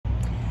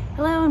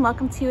Hello and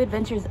welcome to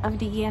Adventures of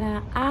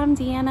Deanna. I'm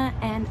Deanna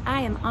and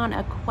I am on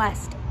a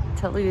quest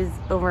to lose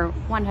over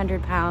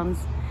 100 pounds.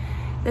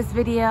 This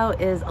video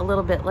is a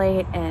little bit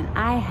late and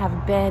I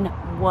have been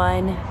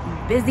one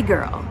busy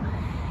girl.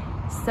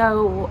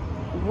 So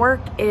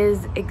work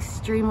is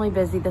extremely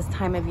busy this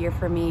time of year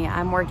for me.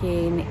 I'm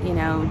working,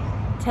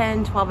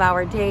 10,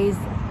 12-hour days,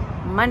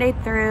 Monday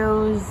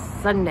through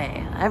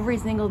Sunday, every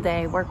single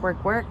day,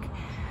 work.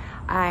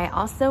 I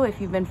also, if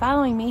you've been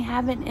following me,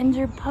 have an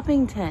injured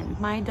Puppington.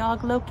 My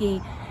dog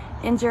Loki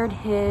injured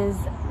his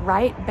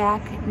right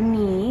back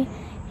knee.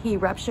 He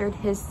ruptured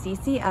his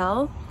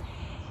CCL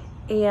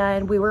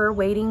and we were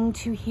waiting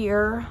to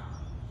hear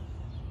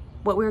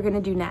what we were gonna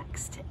do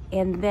next.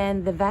 And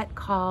then the vet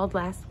called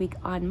last week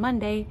on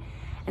Monday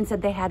and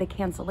said they had a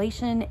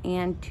cancellation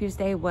and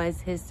Tuesday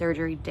was his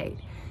surgery date.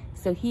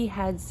 So he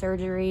had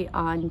surgery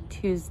on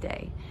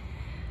Tuesday.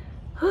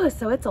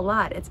 So it's a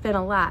lot, it's been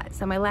a lot.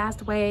 So my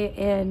last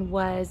weigh-in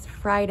was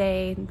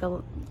Friday,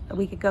 a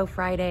week ago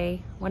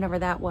Friday, whenever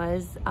that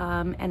was,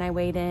 and I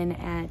weighed in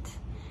at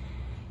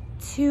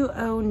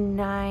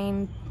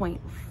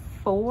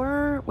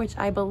 209.4, which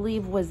I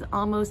believe was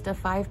almost a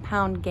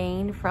 5-pound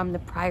gain from the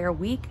prior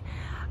week.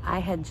 I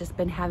had just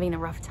been having a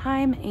rough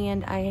time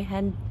and I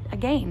had a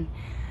gain.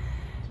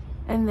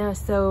 And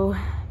so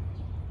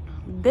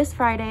this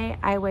Friday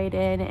I weighed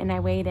in and I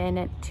weighed in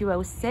at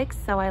 206,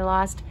 so I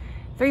lost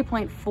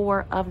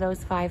 3.4 of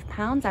those 5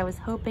 pounds. I was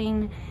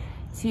hoping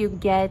to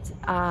get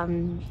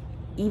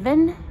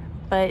even,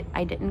 but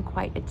I didn't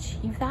quite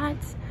achieve that.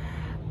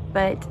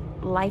 But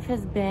life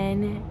has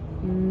been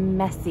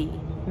messy.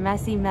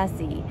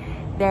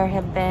 There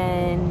have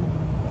been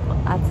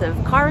lots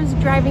of cars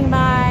driving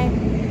by.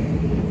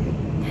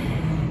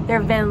 There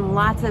have been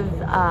lots of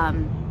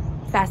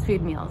fast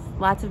food meals,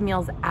 lots of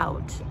meals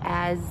out,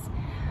 as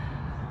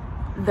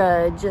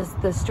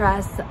the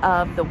stress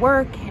of the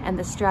work and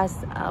the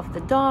stress of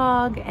the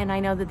dog. And I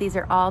know that these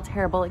are all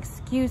terrible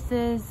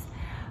excuses,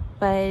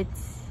 but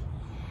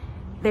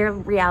they're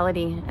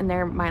reality and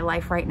they're my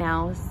life right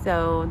now.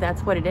 So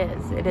that's what it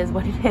is. It is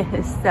what it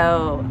is.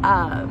 So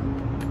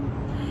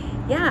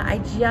yeah, I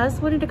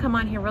just wanted to come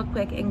on here real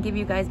quick and give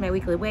you guys my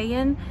weekly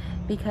weigh-in,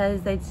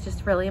 because it's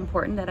just really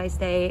important that I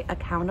stay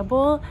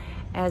accountable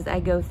as I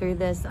go through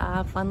this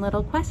fun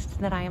little quest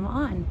that I am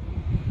on,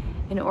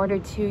 in order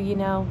to,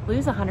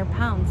 lose 100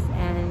 pounds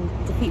and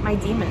defeat my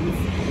demons.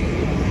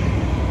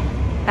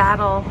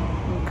 Battle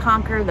and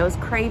conquer those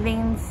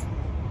cravings.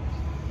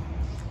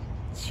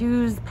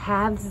 Choose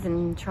paths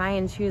and try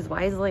and choose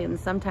wisely, and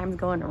sometimes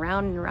going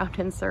around and around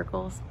in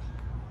circles.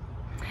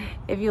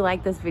 If you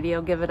like this video,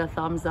 give it a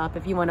thumbs up.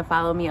 If you want to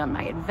follow me on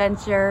my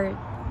adventure,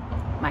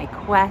 my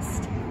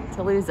quest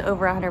to lose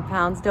over 100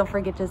 pounds, don't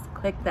forget to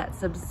click that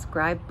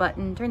subscribe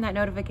button, turn that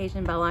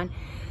notification bell on,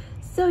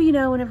 so you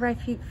know whenever I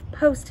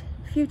post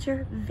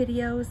future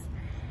videos.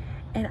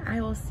 And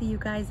I will see you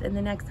guys in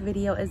the next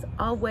video. As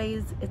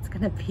always, it's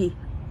gonna be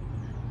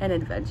an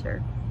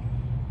adventure.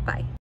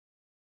 Bye.